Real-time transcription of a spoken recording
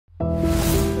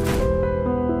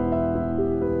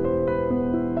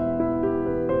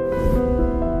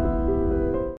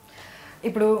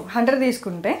ఇప్పుడు 100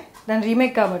 తీసుకుంటే దాని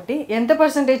రీమేక్ కాబట్టి ఎంత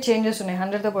పర్సెంటేజ్ చేంజెస్ ఉన్నాయి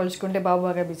 100తో పోల్చుకుంటే బాబు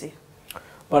బాగా బిజీ?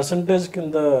 పర్సెంటేజ్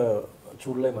కింద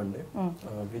చూడలేమండి.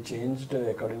 వి changed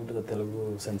according to the Telugu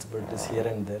sensibilities here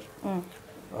and there.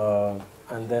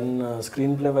 And then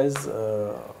screenplay wise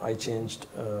I changed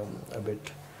a bit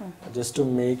just to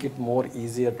make it more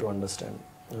easier to understand.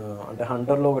 Ante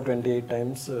Hunter lo 28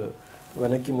 times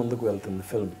venaki munduku veltundi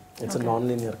film. It's a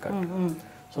non-linear cut.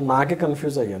 So naake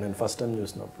confuse ayya nen first time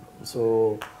chusinapudu. So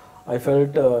I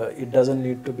felt it doesn't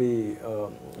need to be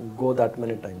go that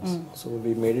many times. So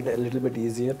we made it a little bit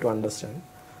easier to understand.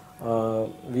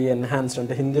 We enhanced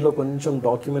ante Hindi lo koncham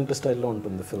documentary style lo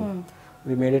untundi film.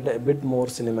 We made it a bit more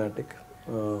cinematic.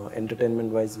 Entertainment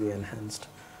wise we enhanced.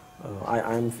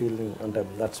 I'm feeling, and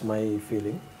that's my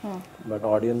feeling. But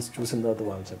audience choosing the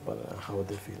వాళ్ళు చెప్పాలి how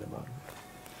they feel about it.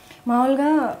 మామూలుగా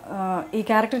ఈ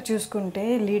character చూసుకుంటే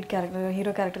lead character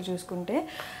hero character చూసుకుంటే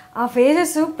ఆ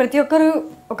phases ప్రతి ఒక్కరు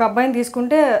ఒక అబ్బాయిని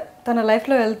తీసుకుంటే తన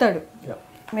లైఫ్లో వెళ్తాడు.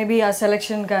 మేబీ ఆ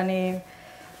సెలెక్షన్ కానీ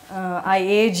ఆ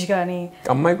ఏజ్ కానీ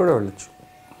అమ్మాయి కూడా వెళ్ళచ్చు.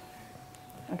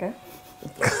 ఓకే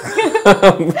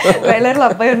ట్రైలర్లో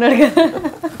అబ్బాయి ఉన్నాడు కదా.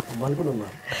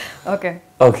 Okay.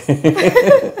 Okay.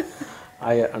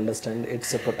 I understand. It's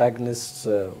a protagonist's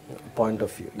point of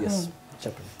view. Yes.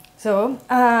 Chapter. So,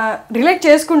 relate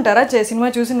చేసుకుంటారా సినిమా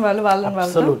చూసిన వాళ్ళు వాళ్ళని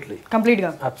వాళ్ళు? Absolutely. Complete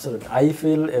గా. Absolutely. I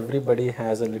feel everybody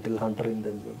has a little hunter in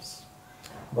themselves.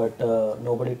 But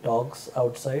nobody talks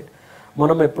outside.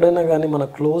 మనం ఎప్పుడైనా కానీ మన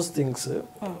close things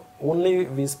only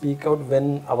we speak out when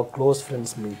our close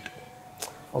friends meet.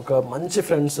 ఒక మంచి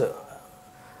ఫ్రెండ్స్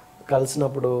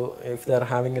కలిసినప్పుడు if they are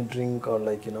having a drink are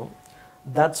like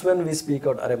that's when we speak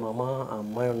out. అరే మామ ఆ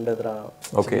అమ్మాయి ఉండేదిరా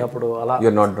చిన్నప్పుడు అలా. You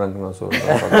are not drunk now so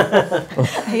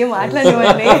అయ్యో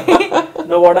మాట్లాడనివ్వండి.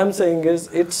 No, what I'm saying is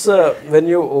it's when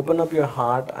you open up your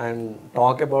heart and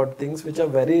talk about things which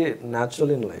are very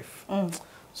natural in life.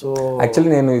 So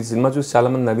actually నేను ఈ cinema చూసి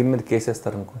చాలా మంది నవీన్ మీద case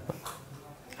వేస్తారు అనుకుంటున్నాను.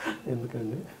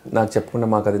 ఎందుకండి? నాకు చెప్పకుండా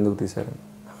మాకు అది ఎందుకు తీశారు?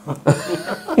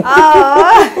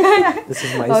 This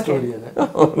is my story.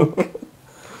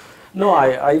 No,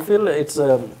 I feel it's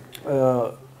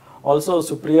also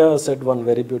Supriya said one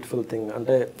very beautiful thing. And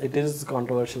it is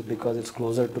controversial because it's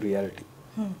closer to reality.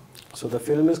 So the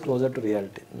film is closer to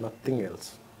reality, nothing else.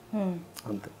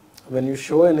 When you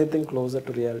show anything closer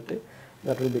to reality,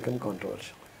 that will become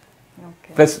controversial.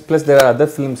 Okay. Plus there are other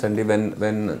films and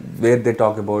when where they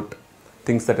talk about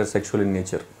things that are sexual in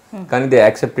nature. కానీ they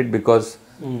accept it because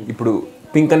ఇప్పుడు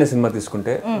pink అనే cinema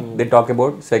తీసుకుంటే they talk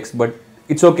about sex but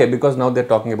it's okay because now they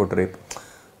talking about rape.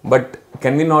 But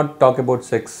can we not talk about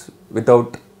sex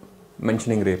without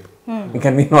mentioning rape?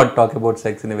 Can we not talk about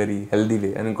sex in a very healthy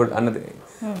way అని అన్నది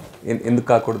ఎందుకు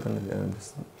కాకూడదు అనేది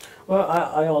అనిపిస్తుంది. Well,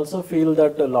 I also feel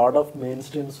that a lot of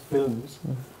mainstream films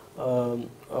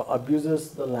abuses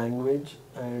the language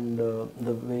and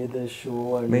the way they show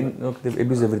and they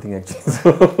abuse everything actually.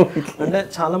 అంటే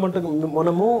చాలా మటుకు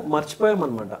మనము మర్చిపోయాం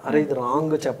అనమాట. అరే ఇది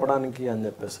రాంగ్ చెప్పడానికి అని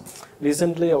చెప్పేసి.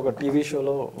 రీసెంట్లీ ఒక టీవీ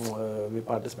షోలో we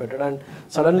participated and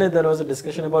suddenly there was a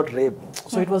discussion about rape.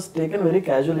 So it was taken very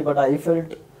casually but I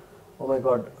felt oh my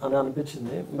god అని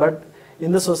అనిపించింది. బట్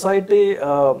ఇన్ ద సొసైటీ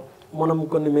మనం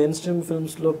కొన్ని మెయిన్ స్ట్రీమ్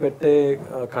ఫిల్మ్స్లో పెట్టే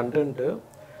కంటెంట్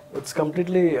ఇట్స్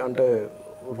కంప్లీట్లీ అంటే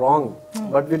wrong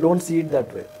but we don't see it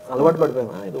that way. అలవాటు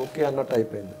పడిపోయామా ఇది okay అన్నట్టు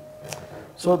అయిపోయింది.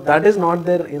 So that is not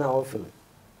there in our film.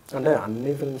 అంటే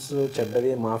అన్ని ఫిల్మ్స్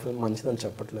చెడ్డవి మా ఫిల్మ్ మంచిదని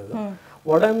చెప్పట్లేదు.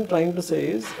 What I'm trying to say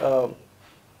is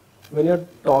when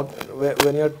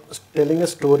you're telling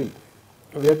a story,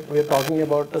 we're talking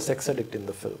about a sex addict in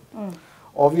the film.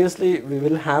 Obviously we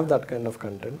will have that kind of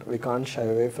content, we can't shy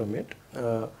away from it.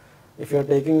 If you're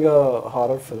taking a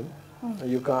horror film,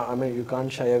 you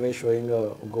can't shy away showing a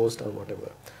ghost or whatever.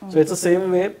 So it's the same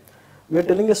way we're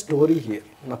telling a story here,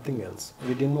 nothing else.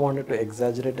 We didn't want it to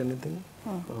exaggerate anything.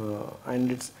 And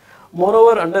it's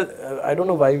moreover I don't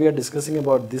know why we are discussing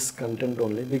about this content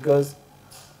only, because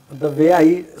the way I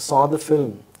saw the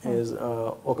film is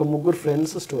oka mugur friends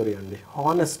story andi,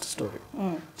 honest story.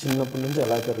 Chinnappudu nunchi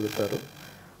ela perugutaru,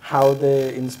 how they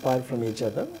inspire from each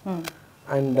other.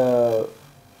 And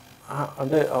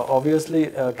obviously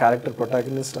character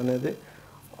protagonist anedi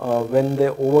when they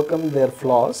overcome their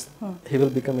flaws he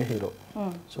will become a hero.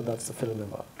 So that's the film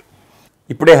about.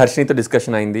 ఇప్పుడే హర్షినితో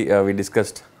discussion అయింది.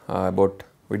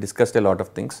 we discussed a lot of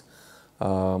things,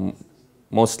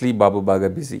 mostly Babu Baga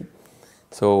Busy.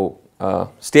 So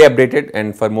stay updated, and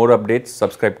for more updates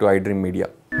subscribe to iDream Media.